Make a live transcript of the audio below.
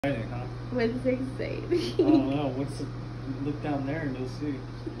Exciting, huh? What's exciting? I don't know. Look down there and you'll see.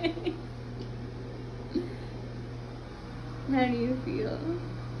 How do you feel?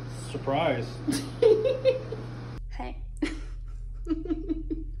 Surprise. Hey.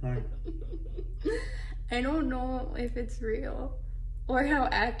 Hi. I don't know if it's real or how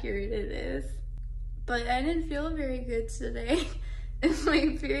accurate it is, but I didn't feel very good today.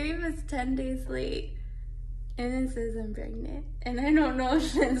 My period was 10 days late, and it says I'm pregnant, and I don't know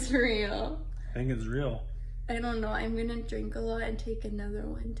if that's real. I think it's real. I don't know. I'm gonna drink a lot and take another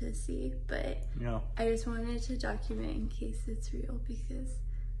one to see, but Yeah. I just wanted to document in case it's real because,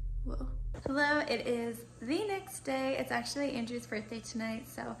 well. Hello, it is the next day. It's actually Andrew's birthday tonight,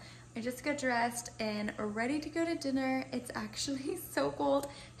 so I just got dressed and ready to go to dinner. It's actually so cold,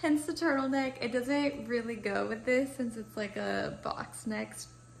 hence the turtleneck. It doesn't really go with this since it's like a box neck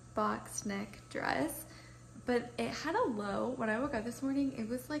dress. But it had a low. When I woke up this morning, it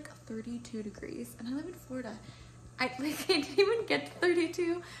was like 32 degrees, and I live in Florida. I didn't even get to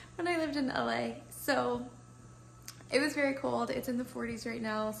 32 when I lived in LA. So it was very cold. It's in the 40s right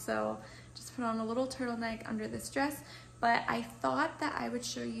now, so just put on a little turtleneck under this dress. But I thought that I would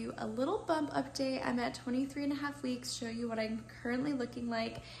show you a little bump update. I'm at 23.5 weeks, show you what I'm currently looking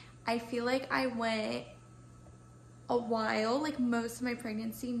like. I feel like I went a while, like most of my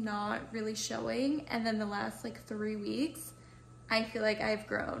pregnancy not really showing, and then the last like 3 weeks I feel like I've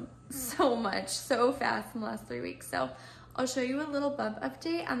grown so much, so fast in the last 3 weeks. So I'll show you a little bump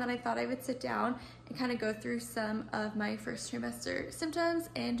update, and then I thought I would sit down and kind of go through some of my first trimester symptoms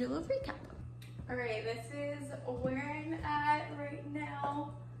and do a little recap. All right, this is where I'm at right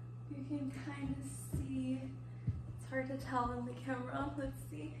now. You can kind of see, it's hard to tell on the camera. Let's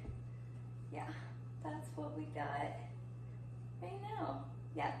see. Yeah, that's what we got right now.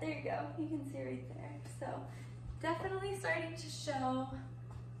 Yeah, there you go. You can see right there. So definitely starting to show,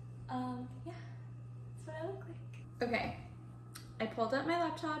 yeah, that's what I look like. Okay, I pulled up my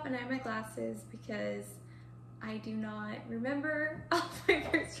laptop and I have my glasses because I do not remember all my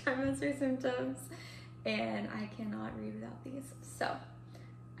first trimester symptoms and I cannot read without these. So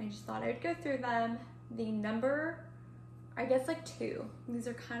I just thought I would go through them. The number, I guess like 2. These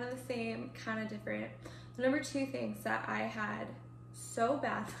are kind of the same, kind of different. The number 2 things that I had so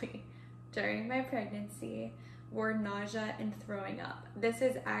badly during my pregnancy were nausea and throwing up. This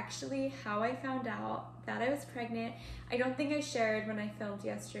is actually how I found out that I was pregnant. I don't think I shared when I filmed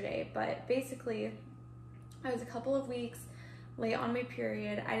yesterday, but basically I was a couple of weeks late on my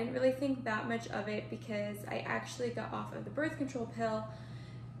period. I didn't really think that much of it because I actually got off of the birth control pill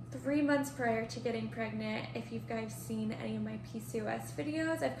 3 months prior to getting pregnant. If you guys seen any of my PCOS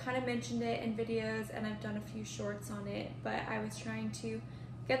videos, I've kind of mentioned it in videos and I've done a few shorts on it, but I was trying to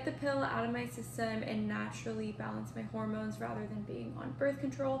get the pill out of my system and naturally balance my hormones rather than being on birth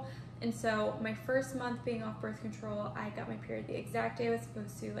control. And so my first month being off birth control, I got my period the exact day I was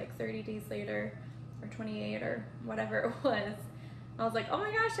supposed to, like 30 days later or 28 or whatever it was. I was like, oh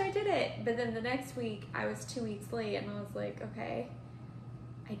my gosh, I did it. But then the next week I was 2 weeks late and I was like, okay,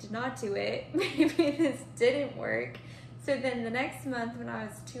 I did not do it. Maybe this didn't work. So then the next month when I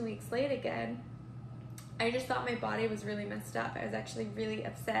was 2 weeks late again, I just thought my body was really messed up. I was actually really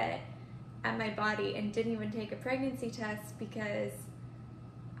upset at my body and didn't even take a pregnancy test because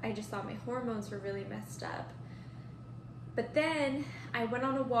I just thought my hormones were really messed up. But then I went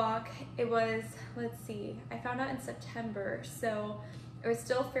on a walk. It was, let's see, I found out in September, so it was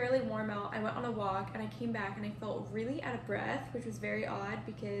still fairly warm out. I went on a walk and I came back and I felt really out of breath, which was very odd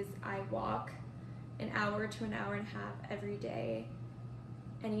because I walk an hour to an hour and a half every day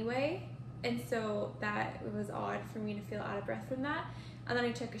anyway. And so that was odd for me to feel out of breath from that. And then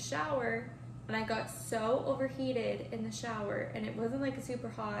I took a shower and I got so overheated in the shower, and it wasn't like a super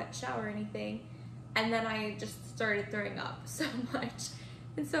hot shower or anything. And then I just started throwing up so much.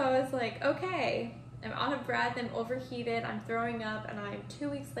 And so I was like, okay, I'm out of breath, I'm overheated, I'm throwing up, and I'm 2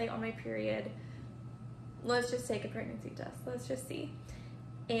 weeks late on my period. Let's just take a pregnancy test. Let's just see.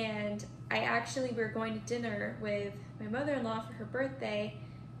 And we were going to dinner with my mother-in-law for her birthday.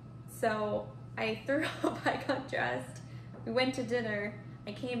 So I threw up, I got dressed, we went to dinner,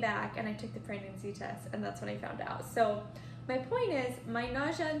 I came back and I took the pregnancy test, and that's when I found out. So my point is, my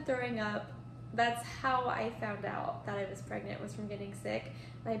nausea and throwing up, that's how I found out that I was pregnant, was from getting sick.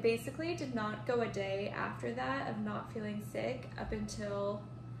 And I basically did not go a day after that of not feeling sick up until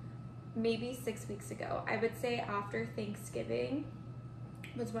maybe 6 weeks ago. I would say after Thanksgiving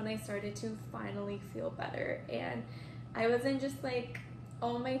was when I started to finally feel better. And I wasn't just like,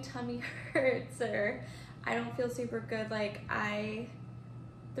 oh, my tummy hurts or I don't feel super good. Like, I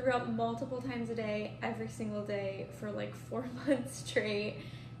threw up multiple times a day, every single day for like 4 months straight.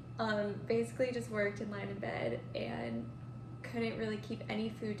 Basically just worked and lied in bed and couldn't really keep any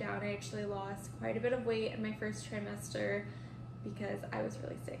food down. I actually lost quite a bit of weight in my first trimester because I was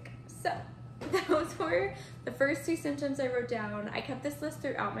really sick. So those were the first 2 symptoms I wrote down. I kept this list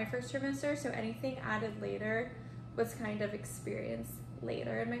throughout my first trimester, so anything added later was kind of experienced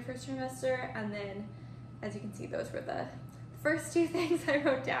later in my first trimester. And then, as you can see, those were the first 2 things I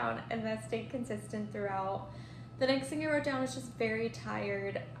wrote down, and that stayed consistent throughout. The next thing I wrote down was just very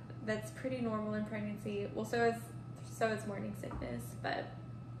tired. That's pretty normal in pregnancy. Well, so is morning sickness, but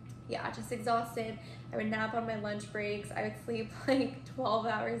yeah, just exhausted. I would nap on my lunch breaks. I would sleep like 12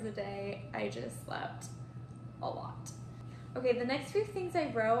 hours a day. I just slept a lot. Okay, the next few things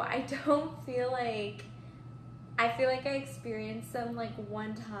I wrote, I feel like I experienced them like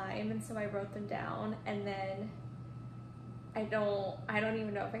one time, and so I wrote them down, and then I don't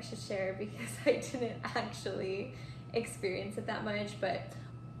even know if I should share because I didn't actually experience it that much. But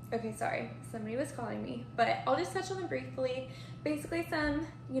okay, sorry, somebody was calling me, but I'll just touch on them briefly. Basically some,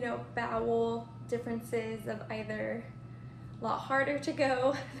 bowel differences of either a lot harder to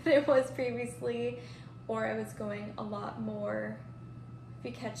go than it was previously, or I was going a lot more, if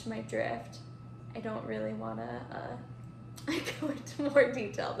you catch my drift. I don't really want to go into more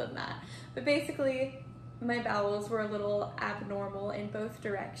detail than that. But basically, my bowels were a little abnormal in both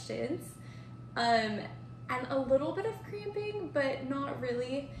directions. And a little bit of cramping, but not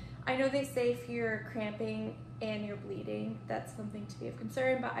really. I know they say if you're cramping and you're bleeding, that's something to be of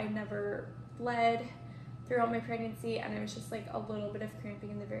concern, but I never bled throughout my pregnancy, and it was just like a little bit of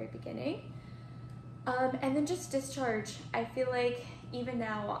cramping in the very beginning. And then just discharge. I feel like even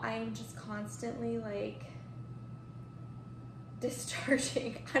now I'm just constantly like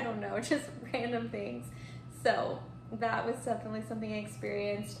discharging, I don't know, just random things. So that was definitely something I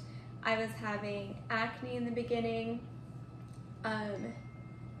experienced. I was having acne in the beginning.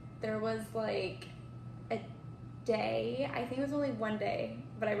 There was like a day, I think it was only one day,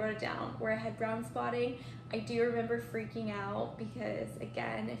 but I wrote it down, where I had brown spotting. I do remember freaking out because,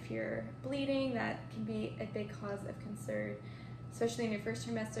 again, if you're bleeding, that can be a big cause of concern, especially in your first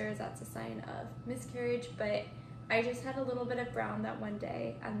trimester. That's a sign of miscarriage. But I just had a little bit of brown that one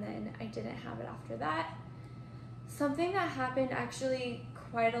day, and then I didn't have it after that. Something that happened actually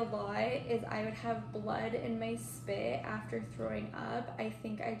quite a lot is I would have blood in my spit after throwing up. I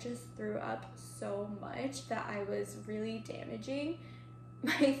think I just threw up so much that I was really damaging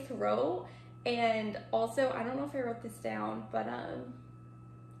my throat. And also, I don't know if I wrote this down, but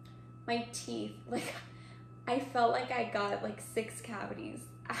my teeth, like I felt like I got like 6 cavities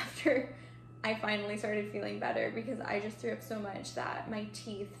after I finally started feeling better, because I just threw up so much that my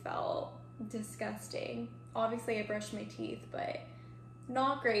teeth felt disgusting. Obviously I brushed my teeth, but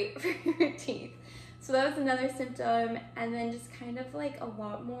not great for your teeth. So that was another symptom. And then just kind of like a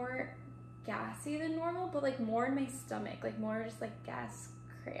lot more gassy than normal, but like more in my stomach, like more just like gas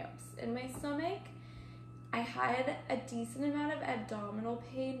cramps in my stomach. I had a decent amount of abdominal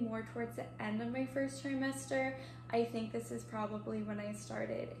pain more towards the end of my first trimester. I think this is probably when I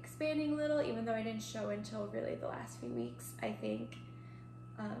started expanding a little, even though I didn't show until really the last few weeks. I think,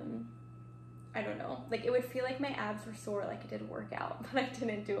 I don't know, like it would feel like my abs were sore, like I did a workout, but I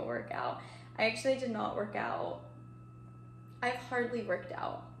didn't do a workout. I actually did not work out. I've hardly worked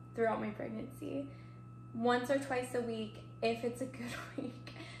out throughout my pregnancy. Once or twice a week, if it's a good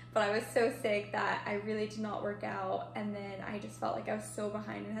week. But I was so sick that I really did not work out, and then I just felt like I was so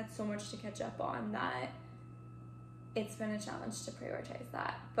behind and had so much to catch up on that it's been a challenge to prioritize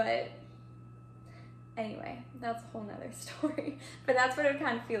that. But anyway, that's a whole nother story. But that's what it would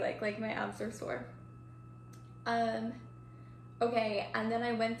kind of feel like my abs are sore. Okay, and then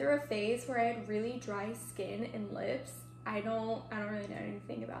I went through a phase where I had really dry skin and lips. I don't really know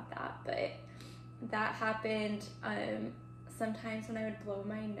anything about that, but that happened. Sometimes when I would blow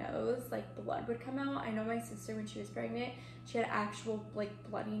my nose, like blood would come out. I know my sister, when she was pregnant, she had actual like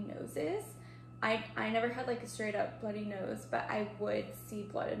bloody noses. I never had like a straight up bloody nose, but I would see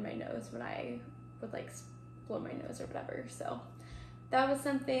blood in my nose when I would like blow my nose or whatever. So that was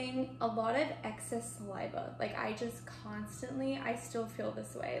something. A lot of excess saliva. Like I just constantly, I still feel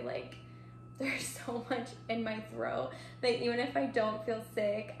this way. Like there's so much in my throat that even if I don't feel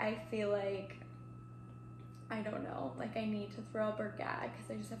sick, I feel like, I don't know, like I need to throw up or gag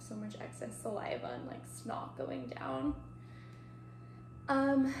because I just have so much excess saliva and like snot going down.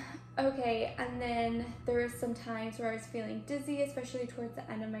 Okay, and then there were some times where I was feeling dizzy, especially towards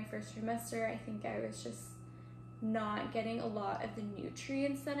the end of my first trimester. I think I was just not getting a lot of the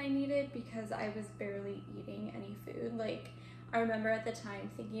nutrients that I needed because I was barely eating any food. Like I remember at the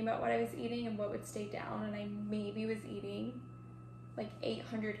time thinking about what I was eating and what would stay down, and I maybe was eating like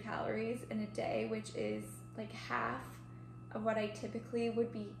 800 calories in a day, which is like half of what I typically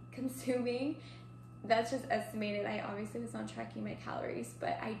would be consuming. That's just estimated. I obviously was not tracking my calories,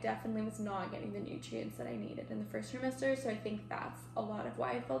 but I definitely was not getting the nutrients that I needed in the first trimester. So I think that's a lot of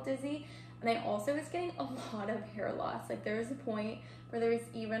why I felt dizzy. And I also was getting a lot of hair loss. Like there was a point where there was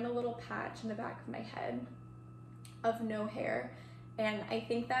even a little patch in the back of my head of no hair. And I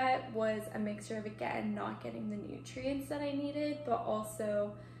think that was a mixture of, again, not getting the nutrients that I needed, but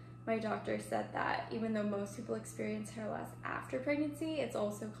also my doctor said that even though most people experience hair loss after pregnancy, it's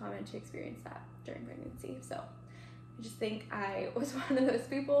also common to experience that during pregnancy. So I just think I was one of those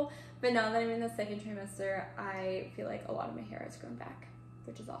people. But now that I'm in the second trimester, I feel like a lot of my hair has grown back,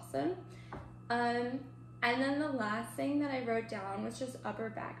 which is awesome. And then the last thing that I wrote down was just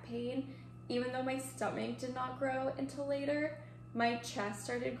upper back pain. Even though my stomach did not grow until later, my chest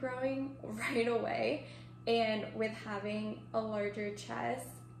started growing right away. And with having a larger chest,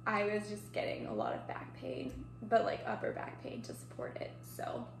 I was just getting a lot of back pain, but like upper back pain to support it.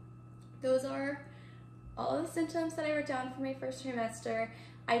 So those are all of the symptoms that I wrote down for my first trimester.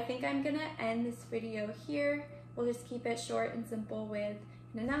 I think I'm gonna end this video here. We'll just keep it short and simple with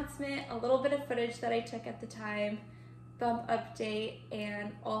an announcement, a little bit of footage that I took at the time, bump update,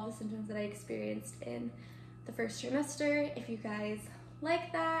 and all the symptoms that I experienced in the first trimester. If you guys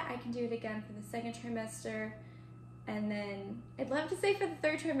like that, I can do it again for the second trimester. And then I'd love to say for the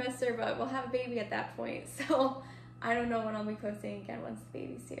third trimester, but we'll have a baby at that point. So I don't know when I'll be posting again once the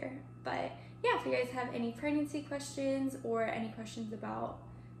baby's here. But yeah, if you guys have any pregnancy questions or any questions about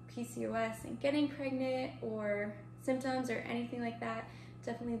PCOS and getting pregnant or symptoms or anything like that,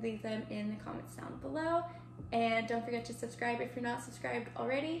 definitely leave them in the comments down below. And don't forget to subscribe if you're not subscribed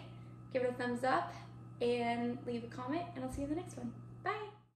already. Give it a thumbs up and leave a comment, and I'll see you in the next one.